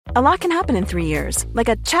A lot can happen in 3 years, like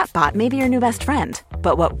a chatbot may be your new best friend.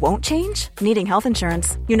 But what won't change? Needing health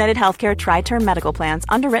insurance. United Healthcare Tri-Term Medical Plans,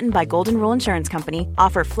 underwritten by Golden Rule Insurance Company,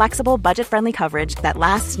 offer flexible, budget-friendly coverage that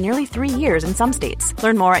lasts nearly 3 years in some states.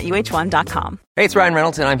 Learn more at uh1.com. Hey, it's Ryan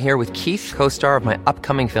Reynolds, and I'm here with Keith, co-star of my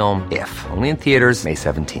upcoming film, If, only in theaters May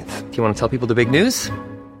 17th. Do you want to tell people the big news?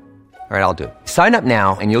 All right, I'll do it. Sign up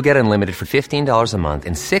now and you'll get unlimited for $15 a month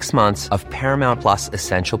and 6 months of Paramount Plus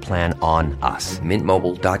Essential Plan on us.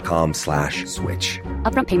 MintMobile.com/switch.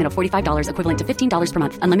 Upfront payment of $45 equivalent to $15 per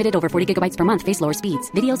month. Unlimited over 40 gigabytes per month. Face lower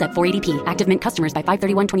speeds. Videos at 480p. Active Mint customers by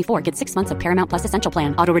 531.24 get 6 months of Paramount Plus Essential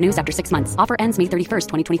Plan. Auto renews after 6 months. Offer ends May 31st,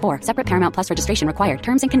 2024. Separate Paramount Plus registration required.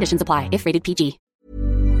 Terms and conditions apply if rated PG.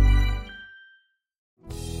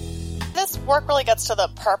 This work really gets to the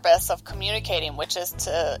purpose of communicating, which is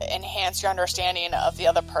to enhance your understanding of the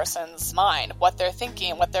other person's mind, what they're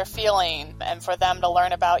thinking, what they're feeling, and for them to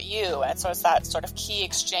learn about you. And so it's that sort of key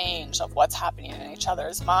exchange of what's happening in each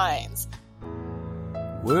other's minds.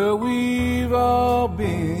 Well, we've all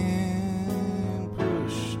been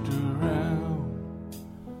pushed around.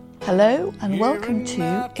 Hello and welcome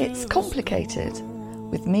to It's Complicated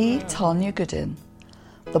with me, Tanya Goodin.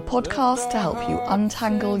 The podcast to help you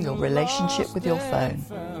untangle your relationship with your phone.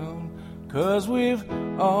 'Cause we've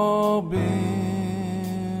all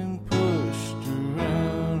been pushed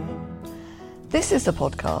around. This is a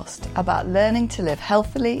podcast about learning to live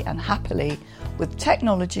healthily and happily with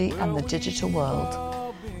technology and the digital world,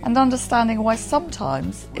 and understanding why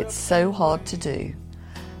sometimes it's so hard to do.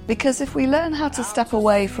 Because if we learn how to step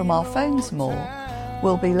away from our phones more,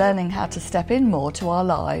 we'll be learning how to step in more to our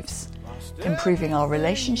lives, improving our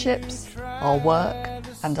relationships, our work,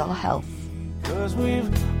 and our health. 'Cause we've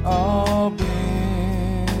all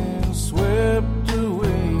been swept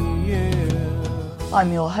away, yeah.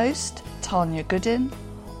 I'm your host, Tanya Goodin,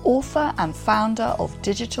 author and founder of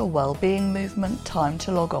digital wellbeing movement Time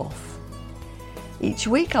to Log Off. Each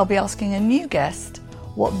week I'll be asking a new guest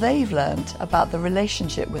what they've learned about the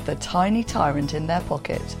relationship with the tiny tyrant in their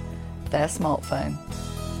pocket, their smartphone.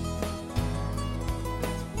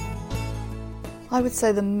 I would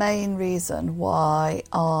say the main reason why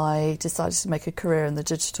I decided to make a career in the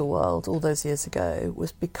digital world all those years ago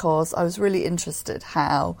was because I was really interested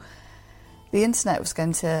how the internet was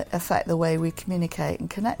going to affect the way we communicate and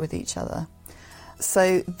connect with each other.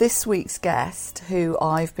 So this week's guest, who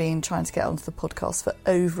I've been trying to get onto the podcast for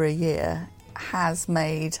over a year, has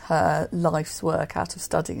made her life's work out of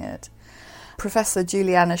studying it. Professor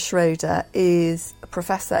Juliana Schroeder is a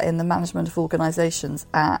professor in the management of organisations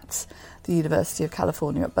at the University of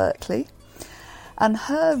California at Berkeley. And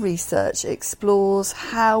her research explores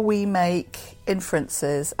how we make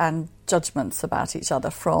inferences and judgments about each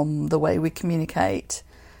other from the way we communicate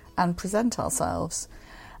and present ourselves.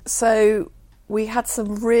 So we had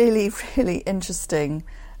some really, really interesting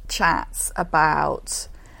chats about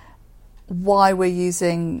why we're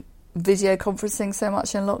using video conferencing so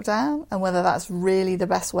much in lockdown and whether that's really the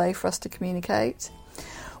best way for us to communicate.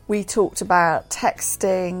 We talked about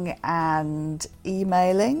texting and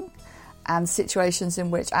emailing and situations in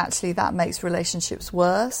which actually that makes relationships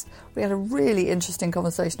worse. We had a really interesting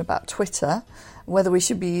conversation about Twitter, whether we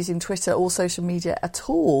should be using Twitter or social media at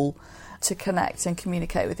all to connect and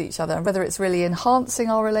communicate with each other, and whether it's really enhancing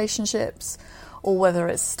our relationships or whether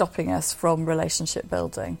it's stopping us from relationship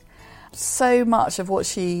building. So much of what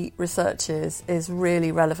she researches is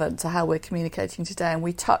really relevant to how we're communicating today, and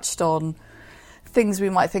we touched on things we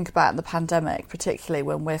might think about in the pandemic, particularly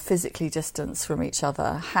when we're physically distanced from each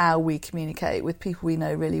other, how we communicate with people we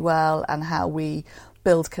know really well and how we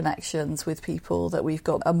build connections with people that we've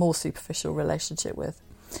got a more superficial relationship with.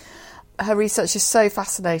 Her research is so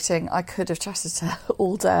fascinating. I could have chatted to her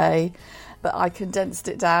all day, but I condensed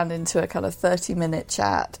it down into a kind of 30-minute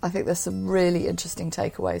chat. I think there's some really interesting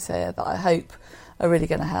takeaways here that I hope are really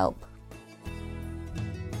going to help.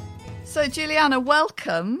 So, Juliana,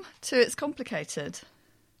 welcome to It's Complicated.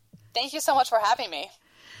 Thank you so much for having me.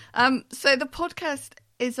 So the podcast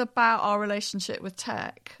is about our relationship with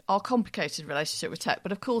tech, our complicated relationship with tech.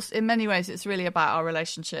 But of course, in many ways, it's really about our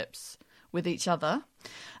relationships with each other,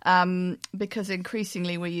 because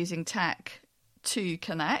increasingly we're using tech to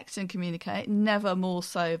connect and communicate, never more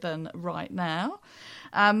so than right now.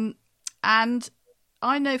 And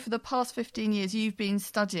I know for the past 15 years you've been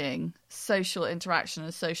studying social interaction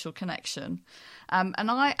and social connection. And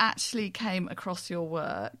I actually came across your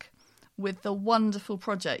work with the wonderful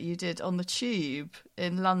project you did on the Tube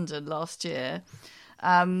in London last year,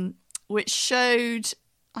 which showed,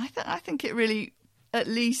 I think it really at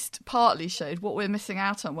least partly showed what we're missing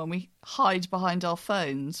out on when we hide behind our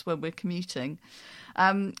phones when we're commuting.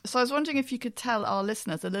 So I was wondering if you could tell our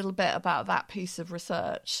listeners a little bit about that piece of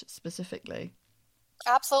research specifically.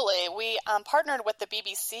 Absolutely. We partnered with the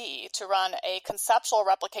BBC to run a conceptual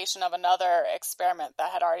replication of another experiment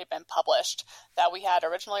that had already been published that we had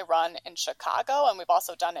originally run in Chicago, and we've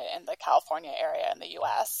also done it in the California area in the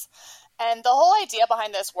US. And the whole idea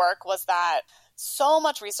behind this work was that so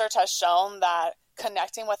much research has shown that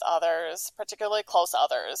connecting with others, particularly close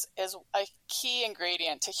others, is a key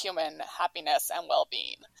ingredient to human happiness and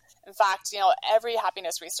well-being. In fact, every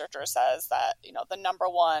happiness researcher says that, the number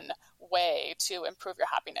one way to improve your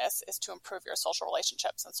happiness is to improve your social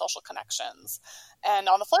relationships and social connections. And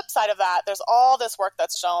on the flip side of that, there's all this work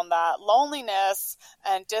that's shown that loneliness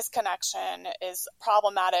and disconnection is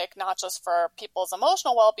problematic, not just for people's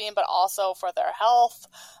emotional well-being, but also for their health.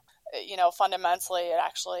 Fundamentally, it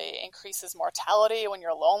actually increases mortality when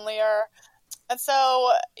you're lonelier. And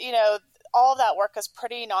so, all of that work is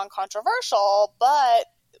pretty non-controversial, but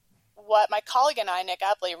what my colleague and I, Nick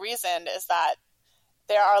Epley, reasoned is that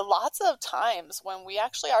there are lots of times when we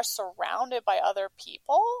actually are surrounded by other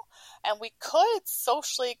people and we could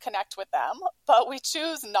socially connect with them, but we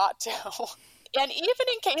choose not to. And even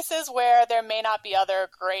in cases where there may not be other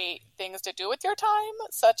great things to do with your time,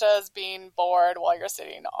 such as being bored while you're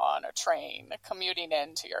sitting on a train, commuting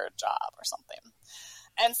into your job or something.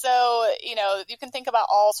 And so, you can think about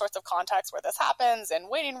all sorts of contexts where this happens, in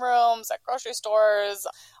waiting rooms, at grocery stores,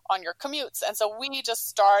 on your commutes. And so we just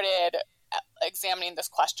started examining this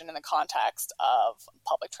question in the context of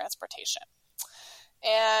public transportation.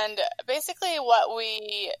 And basically what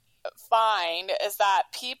we find is that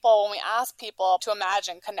people, when we ask people to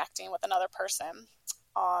imagine connecting with another person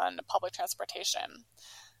on public transportation,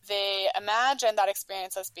 they imagine that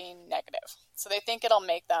experience as being negative. So they think it'll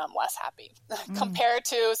make them less happy compared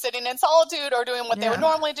to sitting in solitude or doing what they would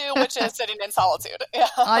normally do, which is sitting in solitude. Yeah.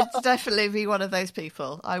 I'd definitely be one of those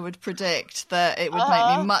people. I would predict that it would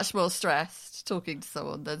make me much more stressed talking to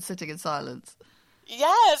someone than sitting in silence.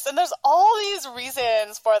 Yes, and there's all these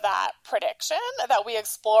reasons for that prediction that we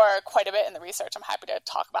explore quite a bit in the research. I'm happy to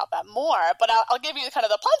talk about that more, but I'll give you kind of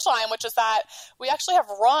the punchline, which is that we actually have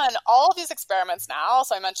run all of these experiments now.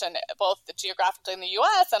 So I mentioned both geographically in the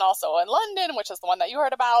US and also in London, which is the one that you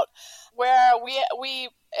heard about, where we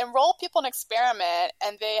enroll people in an experiment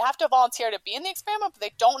and they have to volunteer to be in the experiment, but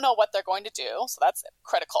they don't know what they're going to do. So that's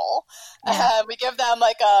critical. Yeah. We give them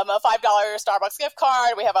like a $5 Starbucks gift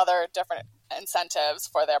card. We have other different incentives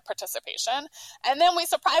for their participation. And then we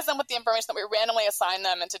surprise them with the information that we randomly assign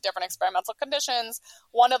them into different experimental conditions.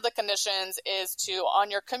 One of the conditions is to,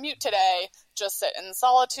 on your commute today, just sit in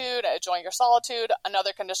solitude, enjoy your solitude.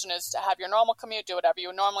 Another condition is to have your normal commute, do whatever you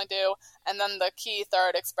would normally do. And then the key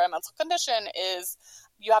third experimental condition is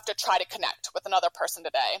you have to try to connect with another person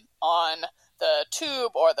today on the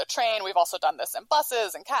tube or the train. We've also done this in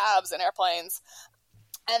buses and cabs and airplanes.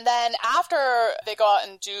 And then after they go out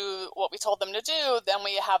and do what we told them to do, then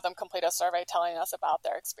we have them complete a survey telling us about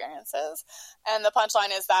their experiences. And the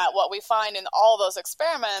punchline is that what we find in all those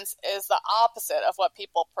experiments is the opposite of what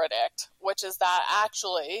people predict, which is that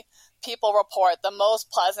actually people report the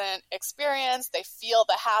most pleasant experience. They feel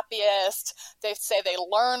the happiest. They say they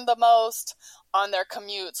learn the most on their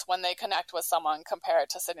commutes when they connect with someone compared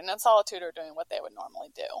to sitting in solitude or doing what they would normally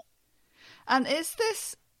do. And is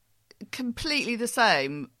this completely the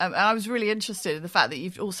same? I was really interested in the fact that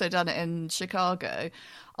you've also done it in Chicago.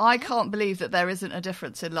 I can't believe that there isn't a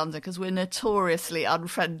difference in London, because we're notoriously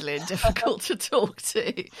unfriendly and difficult to talk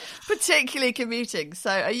to, particularly commuting. So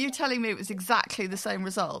are you telling me it was exactly the same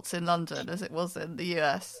results in London as it was in the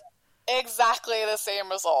US? Exactly the same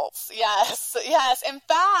results. Yes. In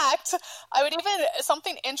fact,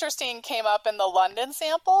 something interesting came up in the London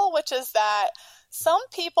sample, which is that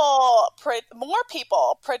more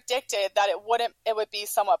people predicted that it would be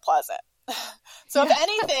somewhat pleasant. So if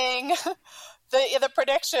anything, the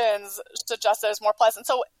predictions suggest that it's more pleasant.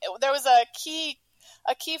 So there was a key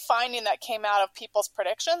finding that came out of people's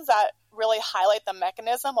predictions that really highlight the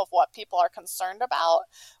mechanism of what people are concerned about,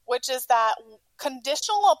 which is that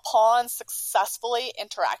conditional upon successfully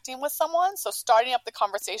interacting with someone, so starting up the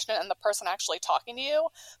conversation and the person actually talking to you,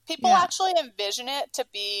 people actually envision it to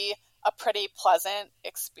be a pretty pleasant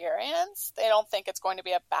experience. They don't think it's going to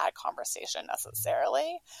be a bad conversation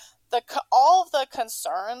necessarily. All of the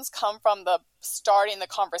concerns come from the starting the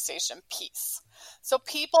conversation piece. So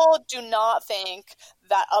people do not think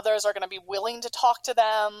that others are going to be willing to talk to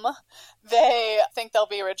them. They think they'll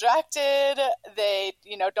be rejected. They,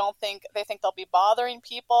 they think they'll be bothering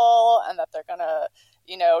people and that they're going to,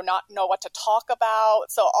 not know what to talk about.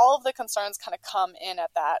 So all of the concerns kind of come in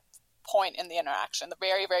at that point in the interaction, the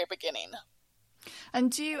very, very beginning.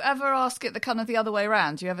 And do you ever ask it the other way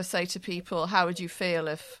around? Do you ever say to people, how would you feel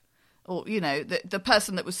if, or, you know, the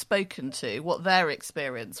person that was spoken to, what their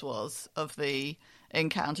experience was of the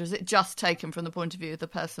encounter? Is it just taken from the point of view of the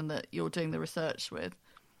person that you're doing the research with?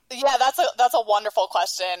 Yeah, that's a wonderful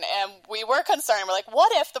question. And we were concerned. We're like,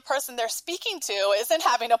 what if the person they're speaking to isn't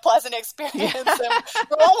having a pleasant experience? And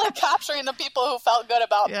we're only capturing the people who felt good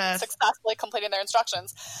about successfully completing their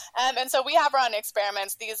instructions. And so we have run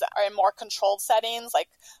experiments. These are in more controlled settings, like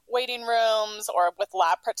waiting rooms or with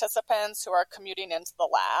lab participants who are commuting into the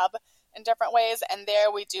lab in different ways. And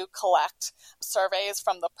there we do collect surveys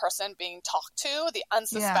from the person being talked to, the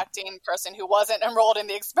unsuspecting person who wasn't enrolled in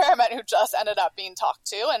the experiment, who just ended up being talked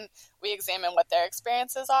to. And we examine what their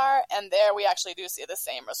experiences are. And there we actually do see the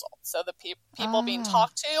same results. So the people being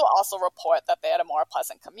talked to also report that they had a more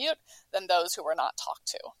pleasant commute than those who were not talked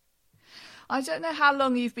to. I don't know how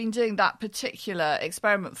long you've been doing that particular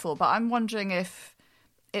experiment for, but I'm wondering if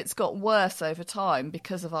it's got worse over time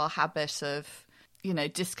because of our habit of, you know,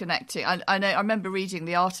 disconnecting. I remember reading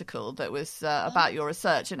the article that was about your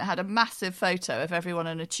research, and it had a massive photo of everyone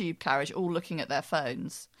in a tube carriage all looking at their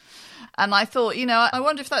phones. And I thought, you know, I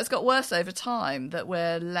wonder if that's got worse over time, that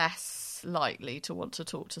we're less likely to want to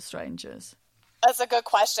talk to strangers. That's a good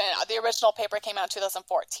question. The original paper came out in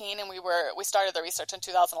 2014, and we started the research in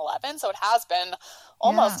 2011. So it has been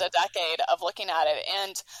almost a decade of looking at it.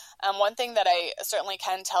 And one thing that I certainly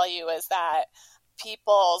can tell you is that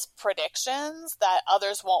people's predictions that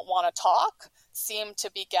others won't want to talk seem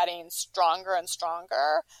to be getting stronger and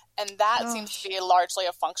stronger. And that seems to be largely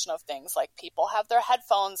a function of things like people have their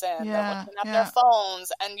headphones in, they're looking at their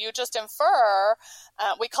phones, and you just infer,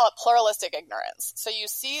 we call it pluralistic ignorance. So you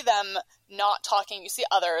see them not talking, you see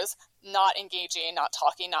others not engaging, not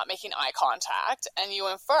talking, not making eye contact, and you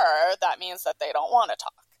infer that means that they don't want to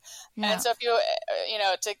talk. Yeah. And so if you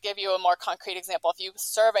know, to give you a more concrete example, if you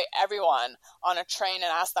survey everyone on a train and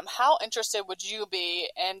ask them, how interested would you be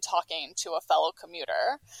in talking to a fellow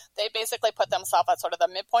commuter? They basically put themselves at sort of the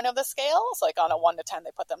midpoint of the scale. So like on a 1 to 10, they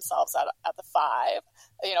put themselves at the 5,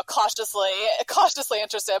 you know, cautiously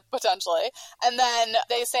interested potentially. And then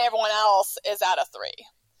they say everyone else is at a 3.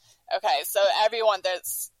 Okay, so everyone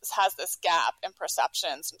has this gap in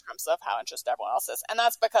perceptions in terms of how interested everyone else is. And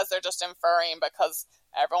that's because they're just inferring, because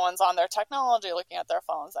everyone's on their technology looking at their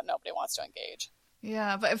phones, that nobody wants to engage.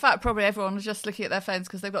 Yeah, but in fact, probably everyone was just looking at their phones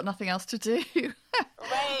because they've got nothing else to do.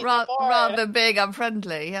 Right, rather than being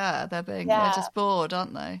unfriendly. Yeah, they're just bored,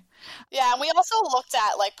 aren't they? Yeah, and we also looked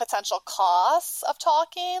at like potential costs of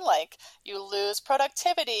talking, like you lose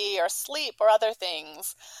productivity or sleep or other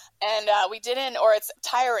things. And we didn't, or it's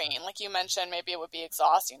tiring, like you mentioned, maybe it would be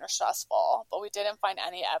exhausting or stressful, but we didn't find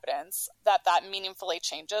any evidence that meaningfully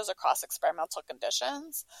changes across experimental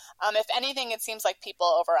conditions. If anything, it seems like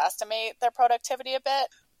people overestimate their productivity a bit.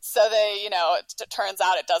 So it turns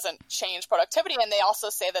out it doesn't change productivity. And they also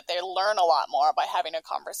say that they learn a lot more by having a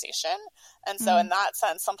conversation. And so in that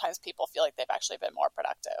sense, sometimes people feel like they've actually been more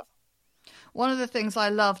productive. One of the things I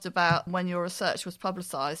loved about when your research was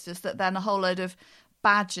publicised is that then a whole load of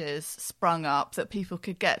badges sprung up that people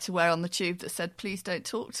could get to wear on the tube that said, please don't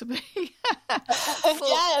talk to me.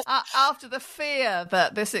 Yes. After the fear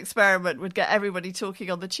that this experiment would get everybody talking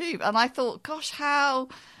on the tube. And I thought, gosh, how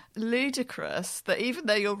ludicrous that even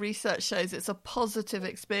though your research shows it's a positive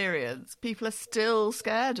experience, people are still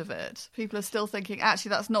scared of it. People are still thinking, actually,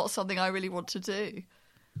 that's not something I really want to do.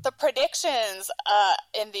 The predictions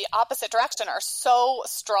in the opposite direction are so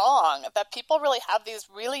strong that people really have these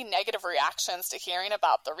really negative reactions to hearing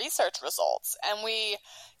about the research results. And we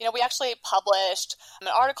actually published an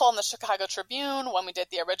article in the Chicago Tribune when we did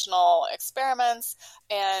the original experiments.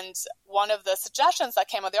 And one of the suggestions that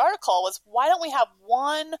came with the article was, why don't we have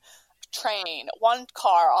one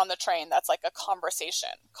car on the train that's like a conversation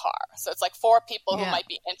car. So it's like for people who might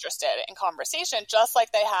be interested in conversation, just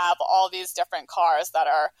like they have all these different cars that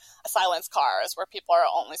are silence cars where people are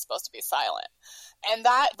only supposed to be silent. And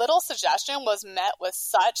that little suggestion was met with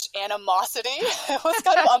such animosity. It was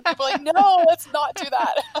kind of people like, no, let's not do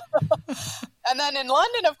that. And then in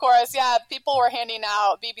London, of course, people were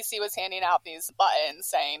BBC was handing out these buttons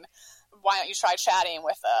saying, why don't you try chatting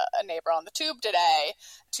with a neighbor on the tube today,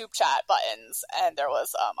 tube chat buttons. And there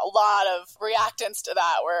was a lot of reactance to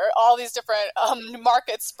that, where all these different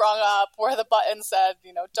markets sprung up where the button said,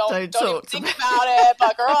 don't even think about it,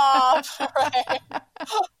 bugger off. Right?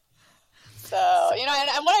 So,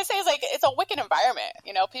 and what I say is like, it's a wicked environment.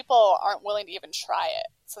 People aren't willing to even try it,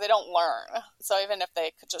 so they don't learn. So even if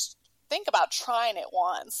they could just think about trying it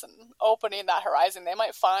once and opening that horizon, they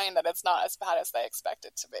might find that it's not as bad as they expect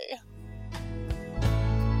it to be.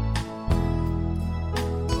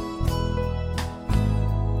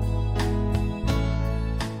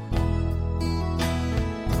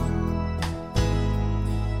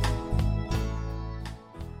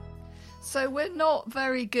 So we're not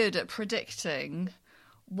very good at predicting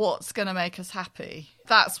what's going to make us happy.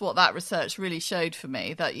 That's what that research really showed for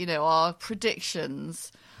me, that, you know, our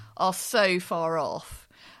predictions are so far off.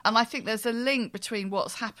 And I think there's a link between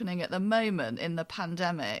what's happening at the moment in the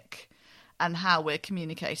pandemic and how we're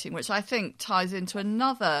communicating, which I think ties into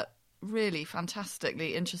another really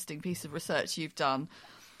fantastically interesting piece of research you've done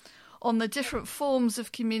on the different forms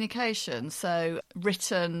of communication. So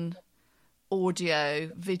written,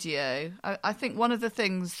 audio, video. I think one of the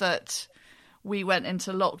things that we went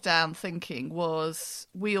into lockdown thinking was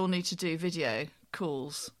we all need to do video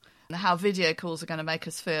calls, and how video calls are going to make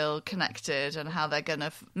us feel connected and how they're going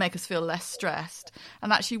to make us feel less stressed.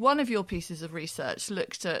 And actually one of your pieces of research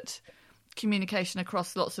looked at communication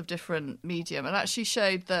across lots of different medium and actually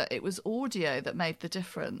showed that it was audio that made the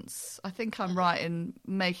difference. I think I'm right in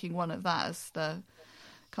making one of that as the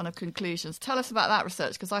kind of conclusions. Tell us about that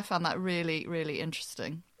research, because I found that really, really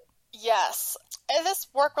interesting. Yes. And this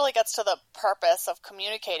work really gets to the purpose of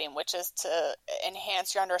communicating, which is to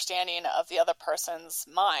enhance your understanding of the other person's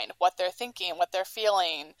mind, what they're thinking, what they're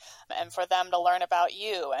feeling, and for them to learn about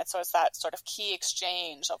you. And so it's that sort of key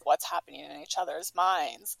exchange of what's happening in each other's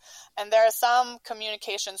minds. And there are some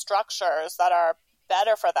communication structures that are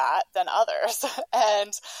better for that than others.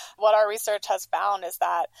 And what our research has found is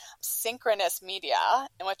that synchronous media,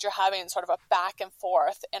 in which you're having sort of a back and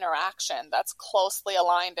forth interaction that's closely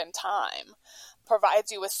aligned in time, provides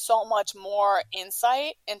you with so much more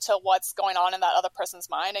insight into what's going on in that other person's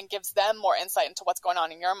mind and gives them more insight into what's going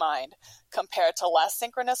on in your mind compared to less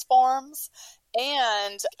synchronous forms.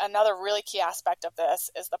 And another really key aspect of this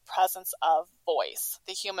is the presence of voice,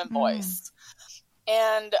 the human voice.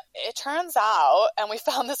 And it turns out, and we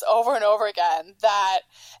found this over and over again, that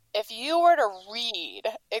if you were to read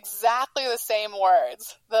exactly the same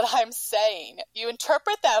words that I'm saying, you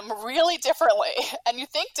interpret them really differently, and you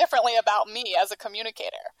think differently about me as a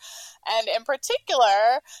communicator. And in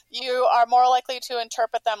particular, you are more likely to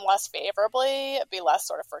interpret them less favorably, be less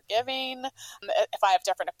sort of forgiving. If I have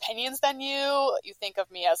different opinions than you think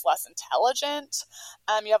of me as less intelligent.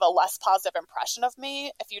 You have a less positive impression of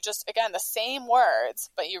me if you just, again, the same words,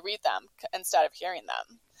 but you read them instead of hearing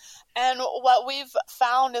them. And what we've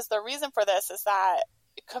found is the reason for this is that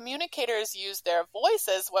communicators use their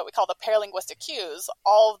voices, what we call the paralinguistic cues,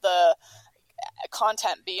 all of the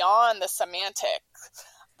content beyond the semantic,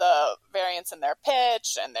 the variance in their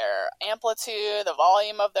pitch and their amplitude, the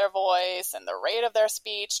volume of their voice, and the rate of their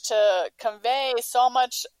speech to convey so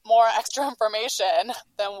much more extra information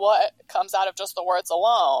than what comes out of just the words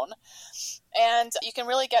alone. And you can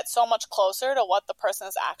really get so much closer to what the person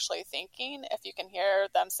is actually thinking if you can hear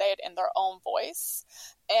them say it in their own voice.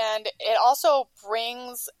 And it also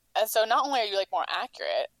brings, and so not only are you more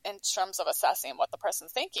accurate in terms of assessing what the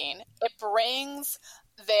person's thinking, it brings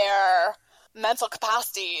their mental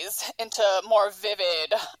capacities into more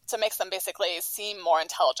vivid, to make them basically seem more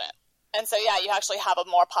intelligent. And so, yeah, you actually have a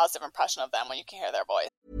more positive impression of them when you can hear their voice.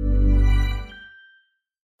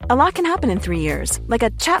 A lot can happen in 3 years, like a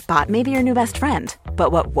chatbot may be your new best friend.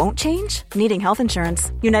 But what won't change? Needing health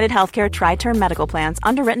insurance. United Healthcare Tri-Term Medical Plans,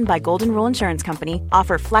 underwritten by Golden Rule Insurance Company,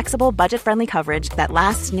 offer flexible, budget-friendly coverage that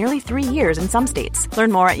lasts nearly 3 years in some states.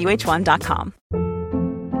 Learn more at UH1.com.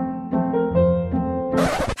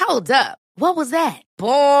 Hold up. What was that?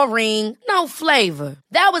 Boring. No flavor.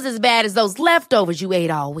 That was as bad as those leftovers you ate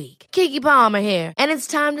all week. Keke Palmer here. And it's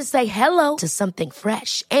time to say hello to something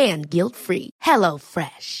fresh and guilt-free. Hello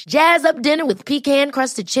Fresh. Jazz up dinner with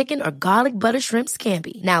pecan-crusted chicken or garlic butter shrimp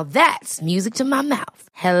scampi. Now that's music to my mouth.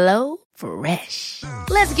 Hello Fresh.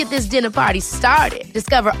 Let's get this dinner party started.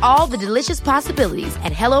 Discover all the delicious possibilities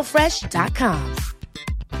at HelloFresh.com.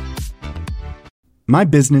 My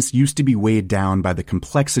business used to be weighed down by the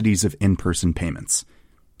complexities of in-person payments.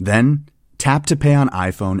 Then, Tap to Pay on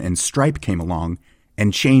iPhone and Stripe came along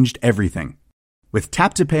and changed everything. With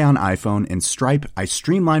Tap to Pay on iPhone and Stripe, I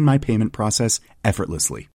streamlined my payment process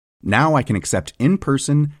effortlessly. Now I can accept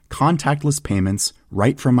in-person, contactless payments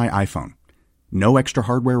right from my iPhone. No extra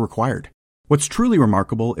hardware required. What's truly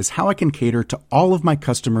remarkable is how I can cater to all of my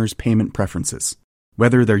customers' payment preferences.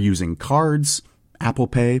 Whether they're using cards, Apple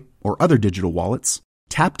Pay, or other digital wallets,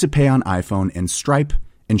 Tap to Pay on iPhone and Stripe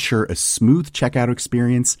ensure a smooth checkout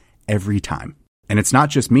experience every time. And it's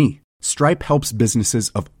not just me. Stripe helps businesses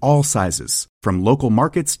of all sizes, from local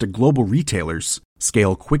markets to global retailers,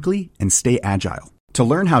 scale quickly and stay agile. To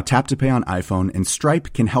learn how Tap to Pay on iPhone and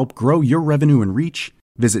Stripe can help grow your revenue and reach,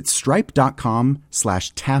 visit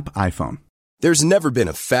stripe.com/tapiphone. There's never been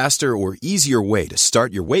a faster or easier way to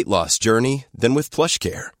start your weight loss journey than with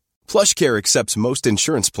PlushCare. PlushCare accepts most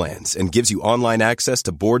insurance plans and gives you online access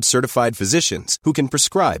to board-certified physicians who can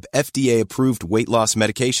prescribe FDA-approved weight loss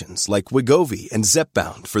medications like Wegovy and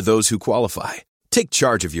Zepbound for those who qualify. Take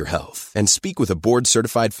charge of your health and speak with a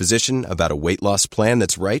board-certified physician about a weight loss plan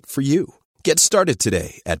that's right for you. Get started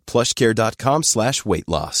today at plushcare.com/weight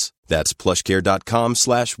loss. That's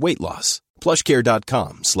plushcare.com/weight loss.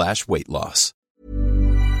 plushcare.com/weight loss.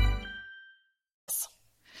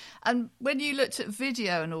 And when you looked at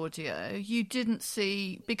video and audio, you didn't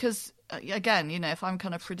see, because again, you know, if I'm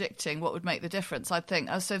kind of predicting what would make the difference, I'd think,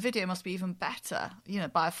 oh, so video must be even better, you know,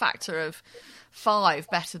 by a factor of 5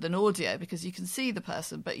 better than audio, because you can see the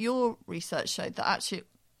person. But your research showed that actually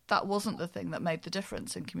that wasn't the thing that made the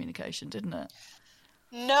difference in communication, didn't it?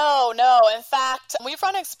 No. In fact, we've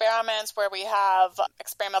run experiments where we have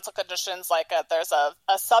experimental conditions like there's a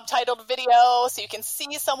subtitled video, so you can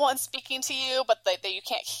see someone speaking to you, but you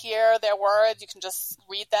can't hear their words. You can just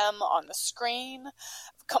read them on the screen,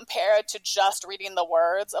 compared to just reading the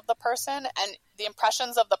words of the person. And the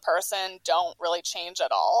impressions of the person don't really change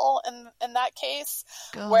at all in that case.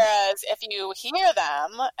 God. Whereas if you hear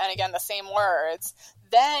them, and again, the same words,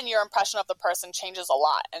 then your impression of the person changes a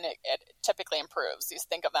lot, and it typically improves. You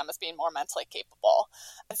think of them as being more mentally capable.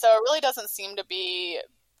 And so it really doesn't seem to be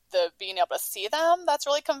the being able to see them that's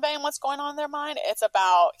really conveying what's going on in their mind. It's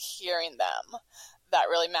about hearing them that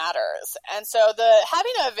really matters. And so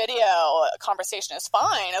having a video conversation is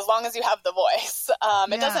fine as long as you have the voice.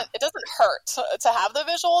 It doesn't hurt to have the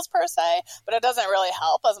visuals per se, but it doesn't really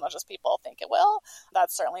help as much as people think it will.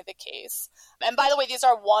 That's certainly the case. And by the way, these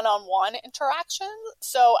are one-on-one interactions.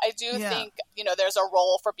 So I do think, you know, there's a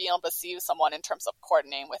role for being able to see someone in terms of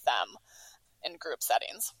coordinating with them in group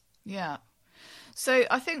settings. Yeah. So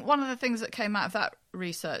I think one of the things that came out of that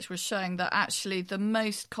research was showing that actually the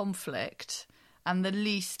most conflict and the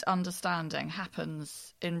least understanding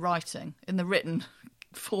happens in writing, in the written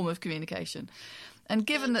form of communication. And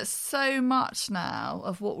given that so much now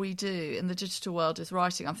of what we do in the digital world is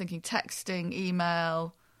writing, I'm thinking texting,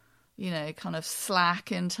 email, you know, kind of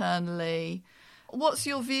Slack internally. What's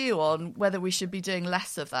your view on whether we should be doing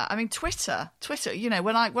less of that? I mean, Twitter, you know,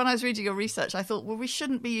 when I was reading your research, I thought, well, we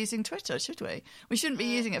shouldn't be using Twitter, should we? We shouldn't be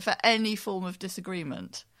using it for any form of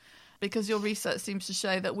disagreement. Because your research seems to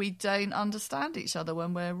show that we don't understand each other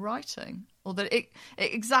when we're writing, or that it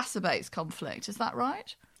exacerbates conflict. Is that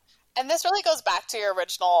right? And this really goes back to your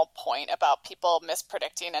original point about people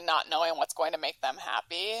mispredicting and not knowing what's going to make them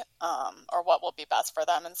happy, or what will be best for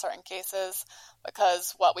them in certain cases.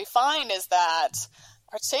 Because what we find is that,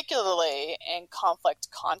 particularly in conflict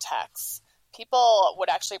contexts, people would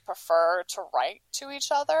actually prefer to write to each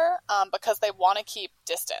other because they want to keep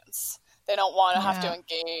distance. They don't want to have to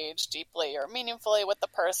engage deeply or meaningfully with the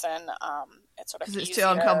person. It's sort of easier. Because it's too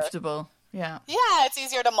uncomfortable. Yeah. Yeah, it's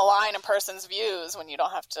easier to malign a person's views when you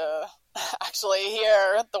don't have to actually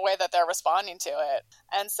hear the way that they're responding to it.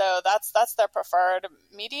 And so that's their preferred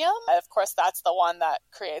medium. Of course, that's the one that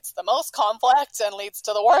creates the most conflict and leads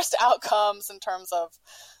to the worst outcomes in terms of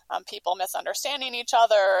people misunderstanding each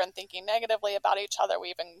other and thinking negatively about each other. We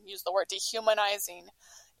even use the word dehumanizing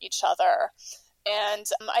each other. And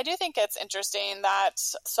I do think it's interesting that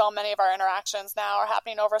so many of our interactions now are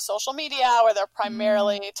happening over social media, where they're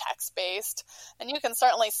primarily text-based. And you can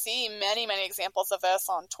certainly see many, many examples of this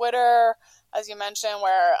on Twitter, as you mentioned,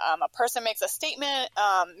 where a person makes a statement,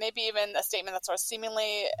 maybe even a statement that's sort of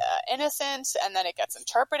seemingly innocent, and then it gets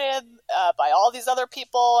interpreted by all these other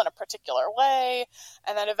people in a particular way.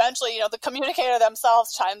 And then eventually, you know, the communicator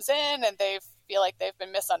themselves chimes in, and they feel like they've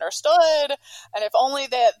been misunderstood. And if only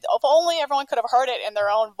everyone could have heard it in their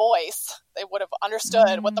own voice, they would have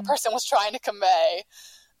understood what the person was trying to convey.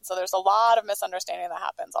 So there's a lot of misunderstanding that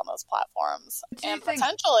happens on those platforms, and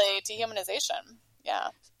potentially dehumanization.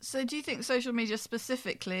 Yeah. So do you think social media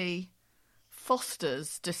specifically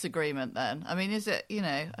fosters disagreement then? I mean, is it, you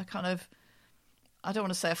know, a kind of, I don't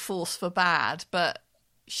want to say a force for bad, but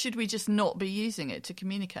should we just not be using it to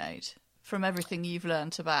communicate, from everything you've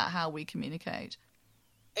learned about how we communicate?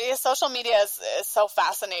 Yeah, social media is so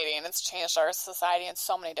fascinating. It's changed our society in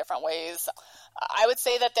so many different ways. I would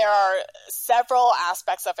say that there are several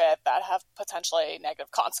aspects of it that have potentially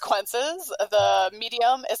negative consequences. The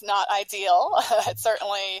medium is not ideal. It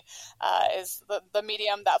certainly is the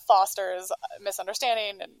medium that fosters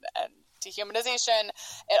misunderstanding and dehumanization.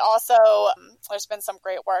 It also, there's been some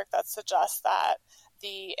great work that suggests that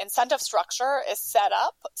the incentive structure is set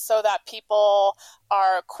up so that people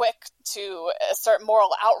are quick to assert moral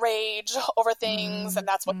outrage over things, and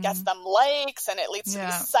that's what gets them likes, and it leads to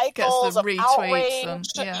these cycles of outrage.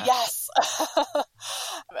 Yes.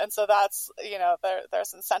 And so that's, you know,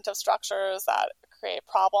 there's incentive structures that create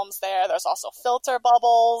problems there. There's also filter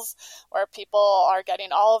bubbles where people are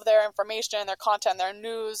getting all of their information, their content, their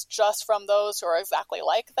news just from those who are exactly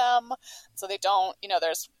like them. So they don't,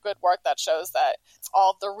 there's good work that shows that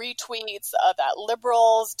all the retweets that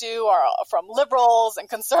liberals do are from liberals, and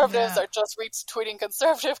conservatives are just retweeting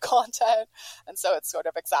conservative content. And so it's sort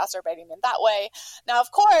of exacerbating in that way. Now,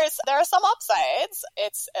 of course, there are some upsides.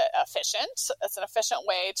 It's efficient. It's an efficient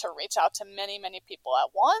way to reach out to many, many people at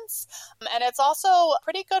once. And it's also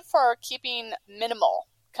pretty good for keeping minimal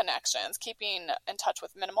connections, keeping in touch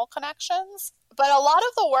with minimal connections. But a lot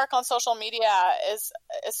of the work on social media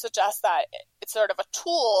suggests that it's sort of a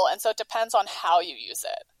tool, and so it depends on how you use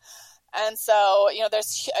it. And so,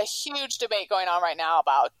 there's a huge debate going on right now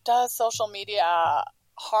about, does social media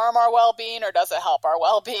harm our well-being or does it help our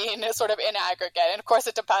well-being sort of in aggregate? And of course,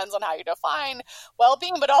 it depends on how you define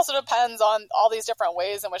well-being, but also depends on all these different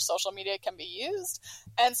ways in which social media can be used.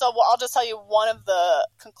 And so I'll just tell you one of the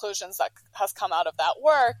conclusions that has come out of that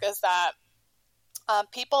work is that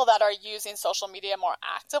people that are using social media more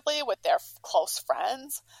actively with their close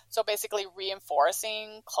friends, so basically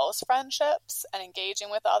reinforcing close friendships and engaging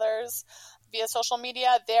with others via social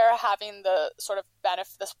media, they're having the sort of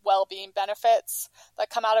this well-being benefits that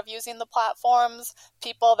come out of using the platforms.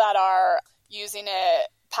 People that are using it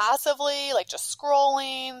passively, like just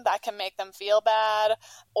scrolling, that can make them feel bad,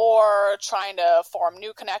 or trying to form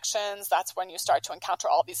new connections. That's when you start to encounter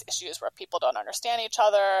all these issues where people don't understand each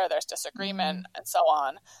other, there's disagreement, and so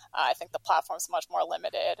on. I think the platform's much more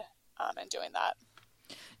limited in doing that.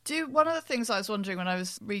 One of the things I was wondering when I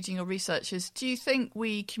was reading your research is, do you think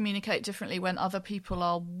we communicate differently when other people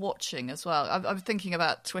are watching as well? I'm thinking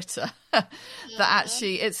about Twitter, that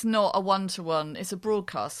actually it's not a one-to-one, it's a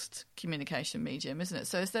broadcast communication medium, isn't it?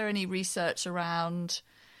 So is there any research around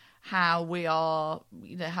how we are,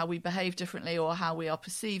 how we behave differently or how we are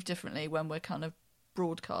perceived differently when we're kind of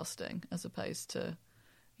broadcasting as opposed to,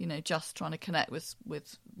 just trying to connect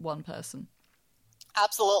with one person?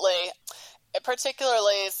 Absolutely.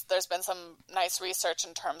 Particularly, there's been some nice research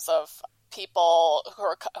in terms of people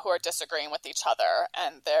who are disagreeing with each other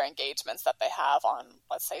and their engagements that they have on,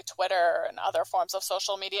 let's say, Twitter and other forms of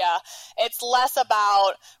social media. It's less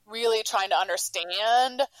about really trying to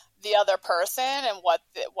understand the other person and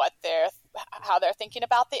how they're thinking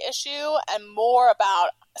about the issue, and more about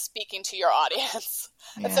speaking to your audience.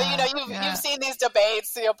 Yeah, and so, you've seen these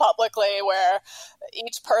debates, publicly, where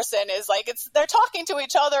each person is like, they're talking to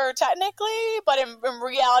each other technically, but in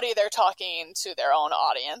reality, they're talking to their own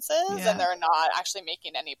audiences, and they're not actually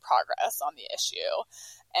making any progress on the issue.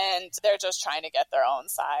 And they're just trying to get their own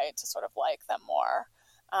side to sort of like them more.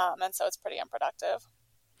 And so it's pretty unproductive.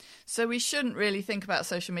 So we shouldn't really think about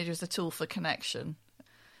social media as a tool for connection.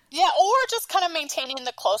 Yeah, or just kind of maintaining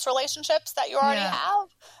the close relationships that you already have.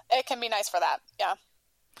 It can be nice for that, yeah.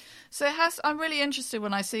 So I'm really interested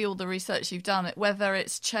when I see all the research you've done, whether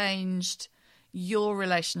it's changed your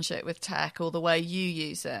relationship with tech or the way you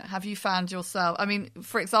use it. Have you found yourself,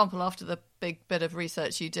 for example, after the big bit of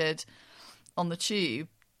research you did on the tube,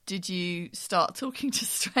 did you start talking to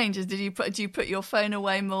strangers? Do you put your phone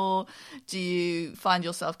away more? Do you find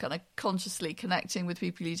yourself kind of consciously connecting with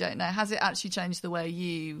people you don't know? Has it actually changed the way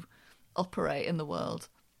you operate in the world?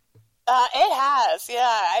 It has,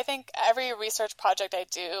 yeah. I think every research project I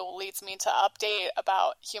do leads me to update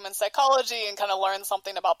about human psychology and kind of learn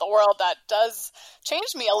something about the world that does change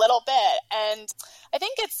me a little bit. And I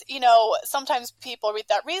think it's, sometimes people read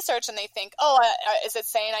that research and they think, is it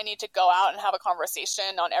saying I need to go out and have a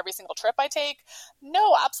conversation on every single trip I take?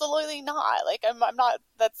 No, absolutely not. Like, I'm not,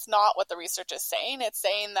 that's not what the research is saying. It's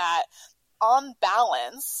saying that on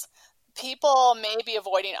balance, people may be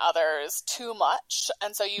avoiding others too much,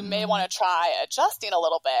 and so you may want to try adjusting a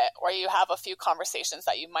little bit, where you have a few conversations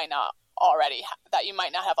that you might not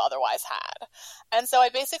have otherwise had. And so I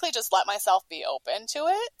basically just let myself be open to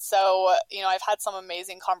it. So, I've had some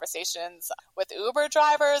amazing conversations with Uber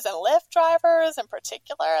drivers and Lyft drivers in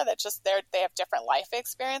particular that just they have different life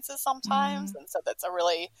experiences sometimes, and so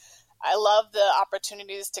I love the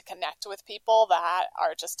opportunities to connect with people that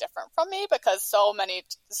are just different from me, because so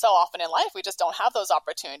often in life, we just don't have those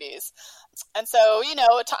opportunities. And so,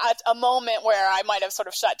 at a moment where I might have sort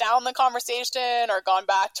of shut down the conversation or gone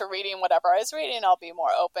back to reading whatever I was reading, I'll be more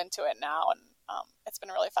open to it now. And it's been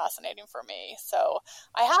really fascinating for me. So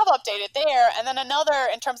I have updated there. And then another,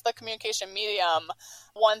 in terms of the communication medium,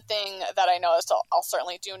 one thing that I noticed I'll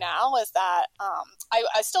certainly do now is that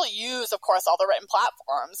I still use, of course, all the written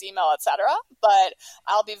platforms, email, etc., but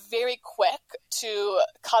I'll be very quick to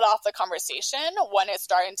cut off the conversation when it's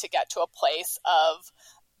starting to get to a place of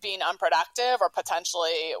being unproductive or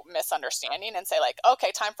potentially misunderstanding and say like,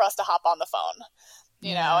 okay, time for us to hop on the phone.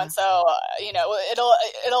 You know, and so,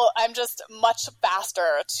 I'm just much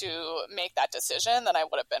faster to make that decision than I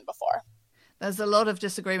would have been before. There's a lot of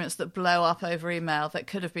disagreements that blow up over email that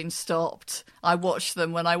could have been stopped. I watch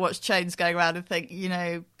them when I watch chains going around and think,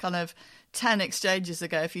 kind of 10 exchanges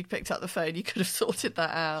ago, if you'd picked up the phone, you could have sorted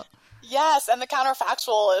that out. Yes, and the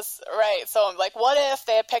counterfactual is right. So I'm like, what if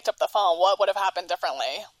they had picked up the phone? What would have happened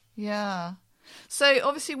differently? Yeah. So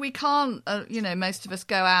obviously we can't, most of us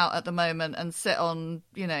go out at the moment and sit on,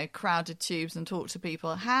 crowded tubes and talk to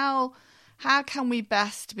people. How can we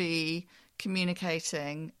best be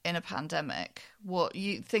communicating in a pandemic? What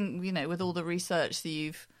you think, with all the research that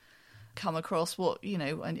you've come across,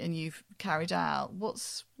 and you've carried out,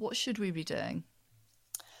 what should we be doing?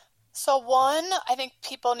 So one, I think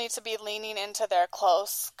people need to be leaning into their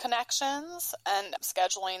close connections and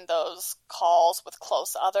scheduling those calls with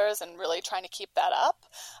close others and really trying to keep that up.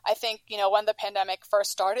 I think, when the pandemic first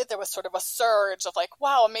started, there was sort of a surge of like,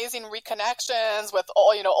 wow, amazing reconnections with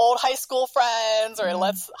old high school friends, or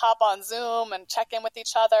let's hop on Zoom and check in with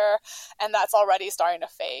each other. And that's already starting to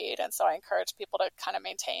fade. And so I encourage people to kind of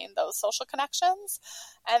maintain those social connections.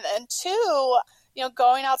 And then two,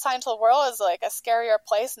 going outside into the world is like a scarier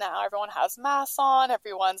place now. Everyone has masks on.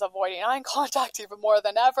 Everyone's avoiding eye contact even more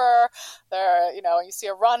than ever. They're, you see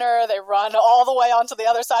a runner, they run all the way onto the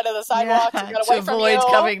other side of the sidewalk to get away from you. To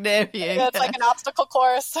avoid coming near you. It's like an obstacle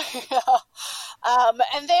course.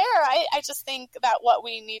 And there, I just think that what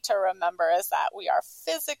we need to remember is that we are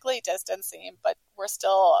physically distancing, but we're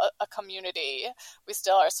still a community. We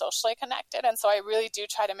still are socially connected. And so I really do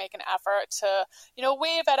try to make an effort to,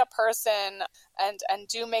 wave at a person and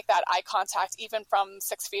do make that eye contact even from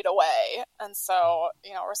 6 feet away. And so,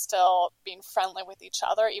 we're still being friendly with each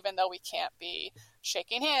other, even though we can't be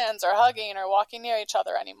shaking hands or hugging or walking near each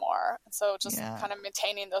other anymore. And so just kind of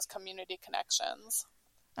maintaining those community connections.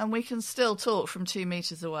 And we can still talk from 2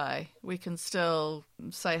 meters away. We can still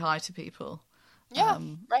say hi to people. Yeah,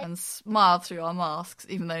 right. And smile through our masks,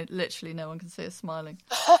 even though literally no one can see us smiling.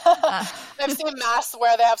 I've seen masks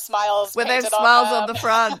where they have smiles where they have smiles on the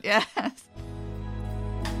front, yes.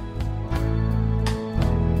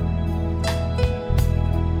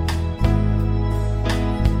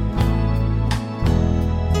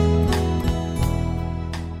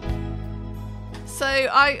 So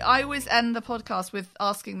I always end the podcast with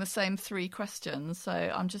asking the same 3 questions. So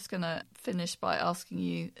I'm just going to finish by asking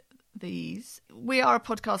you these. We are a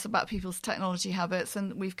podcast about people's technology habits,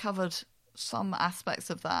 and we've covered some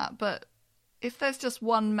aspects of that. But if there's just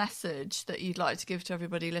one message that you'd like to give to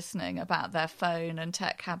everybody listening about their phone and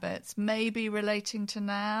tech habits, maybe relating to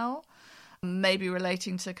now, maybe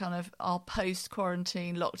relating to kind of our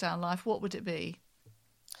post-quarantine lockdown life, what would it be?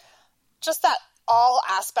 Just that all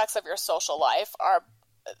aspects of your social life are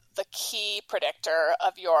the key predictor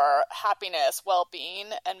of your happiness, well-being,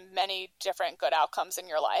 and many different good outcomes in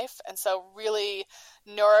your life. And so really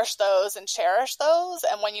nourish those and cherish those.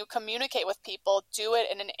 And when you communicate with people, do it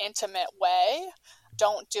in an intimate way.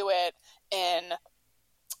 Don't do it in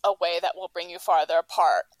a way that will bring you farther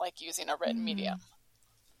apart, like using a written medium.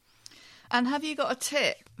 And have you got a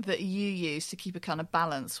tip that you use to keep a kind of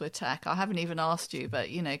balance with tech? I haven't even asked you, but,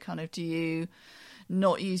 do you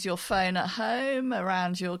not use your phone at home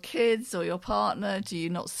around your kids or your partner? Do you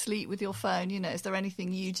not sleep with your phone? Is there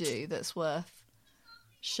anything you do that's worth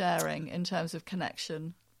sharing in terms of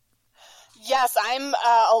connection? Yes, I'm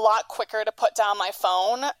a lot quicker to put down my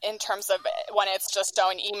phone in terms of when it's just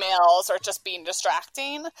doing emails or just being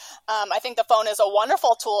distracting. I think the phone is a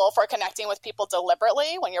wonderful tool for connecting with people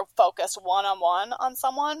deliberately when you're focused one-on-one on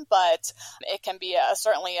someone, but it can be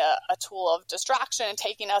certainly a tool of distraction and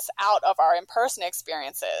taking us out of our in-person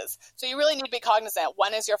experiences. So you really need to be cognizant.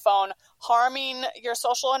 When is your phone harming your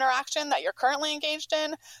social interaction that you're currently engaged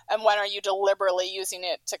in? And when are you deliberately using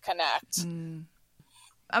it to connect?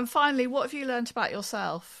 And finally, what have you learned about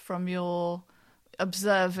yourself from your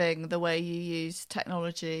observing the way you use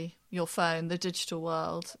technology, your phone, the digital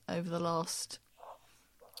world over the last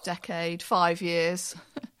decade, 5 years?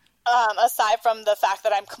 Aside from the fact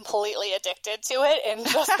that I'm completely addicted to it in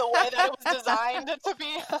just the way that it was designed to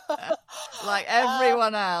be. Like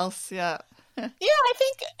everyone else, yeah. Yeah, I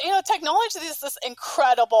think, technology is this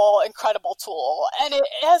incredible tool, and it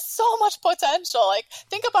has so much potential. Like,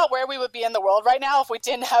 think about where we would be in the world right now if we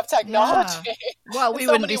didn't have technology. Yeah. Well, we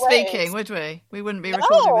wouldn't be speaking, would we? We wouldn't be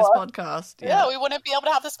recording this podcast. Yeah, we wouldn't be able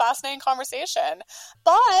to have this fascinating conversation.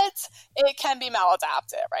 But it can be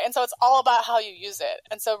maladaptive, right? And so it's all about how you use it.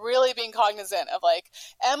 And so really being cognizant of, like,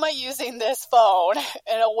 am I using this phone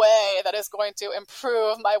in a way that is going to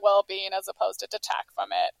improve my well-being as opposed to detract from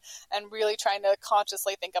it? And really trying to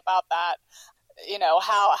consciously think about that.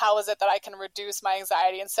 How is it that I can reduce my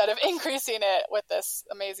anxiety instead of increasing it with this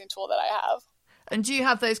amazing tool that I have? And do you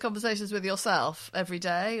have those conversations with yourself every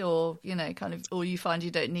day, or or you find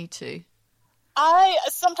you don't need to?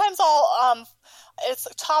 It's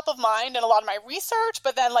top of mind in a lot of my research,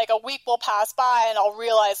 but then like a week will pass by and I'll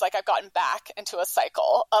realize like I've gotten back into a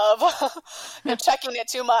cycle of checking it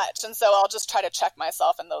too much. And so I'll just try to check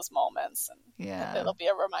myself in those moments, and it'll be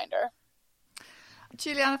a reminder.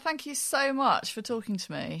 Juliana, thank you so much for talking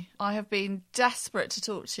to me. I have been desperate to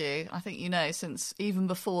talk to you, I think since even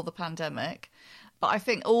before the pandemic. But I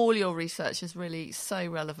think all your research is really so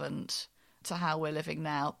relevant to how we're living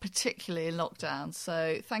now, particularly in lockdown.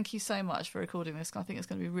 So thank you so much for recording this. I think it's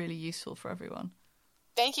going to be really useful for everyone.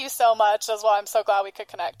 Thank you so much as well. I'm so glad we could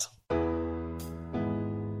connect.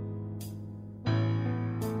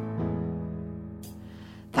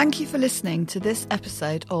 Thank you for listening to this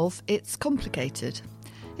episode of It's Complicated.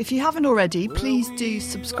 If you haven't already, please do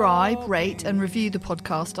subscribe, rate and review the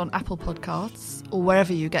podcast on Apple Podcasts or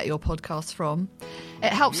wherever you get your podcasts from.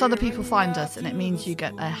 It helps other people find us, and it means you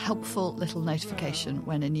get a helpful little notification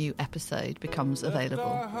when a new episode becomes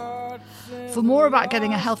available. For more about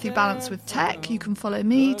getting a healthy balance with tech, you can follow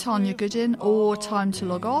me, Tanya Goodin, or Time to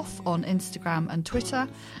Log Off on Instagram and Twitter.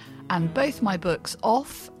 And both my books,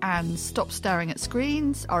 Off and Stop Staring at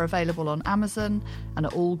Screens, are available on Amazon and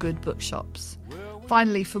at all good bookshops.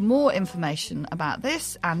 Finally, for more information about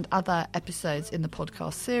this and other episodes in the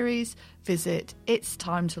podcast series, visit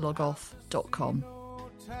itstimetologoff.com.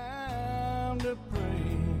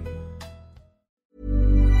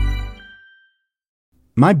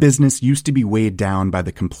 My business used to be weighed down by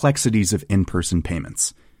the complexities of in-person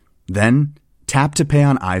payments. Then, Tap to Pay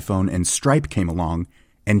on iPhone and Stripe came along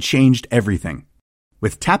and changed everything.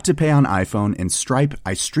 With Tap to Pay on iPhone and Stripe,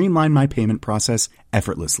 I streamlined my payment process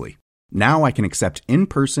effortlessly. Now I can accept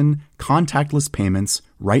in-person, contactless payments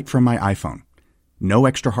right from my iPhone. No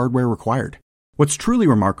extra hardware required. What's truly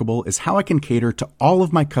remarkable is how I can cater to all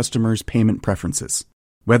of my customers' payment preferences.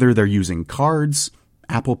 Whether they're using cards,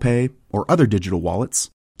 Apple Pay, or other digital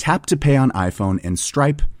wallets, Tap to Pay on iPhone and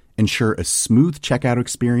Stripe ensure a smooth checkout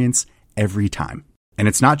experience every time. And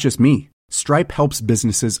it's not just me. Stripe helps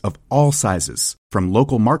businesses of all sizes, from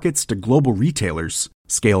local markets to global retailers,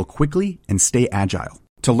 scale quickly and stay agile.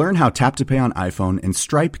 To learn how Tap to Pay on iPhone and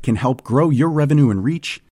Stripe can help grow your revenue and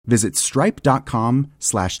reach, visit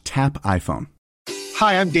stripe.com/tapiphone.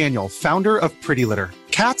 Hi, I'm Daniel, founder of Pretty Litter.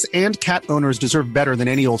 Cats and cat owners deserve better than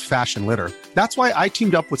any old-fashioned litter. That's why I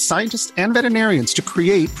teamed up with scientists and veterinarians to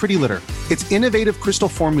create Pretty Litter. Its innovative crystal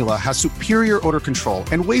formula has superior odor control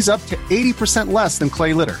and weighs up to 80% less than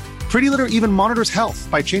clay litter. Pretty Litter even monitors health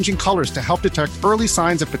by changing colors to help detect early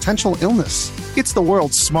signs of potential illness. It's the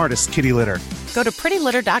world's smartest kitty litter. Go to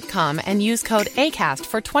prettylitter.com and use code ACAST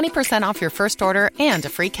for 20% off your first order and a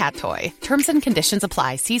free cat toy. Terms and conditions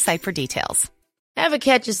apply. See site for details. Ever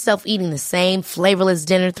catch yourself eating the same flavorless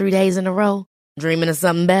dinner 3 days in a row? Dreaming of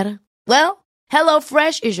something better? Well,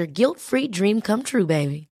 HelloFresh is your guilt-free dream come true,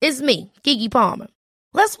 baby. It's me, Keke Palmer.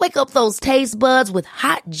 Let's wake up those taste buds with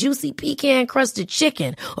hot, juicy pecan-crusted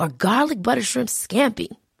chicken or garlic butter shrimp scampi.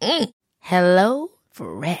 Hello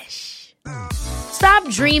Fresh. Stop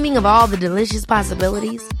dreaming of all the delicious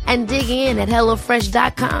possibilities and dig in at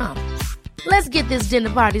HelloFresh.com. Let's get this dinner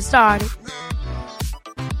party started.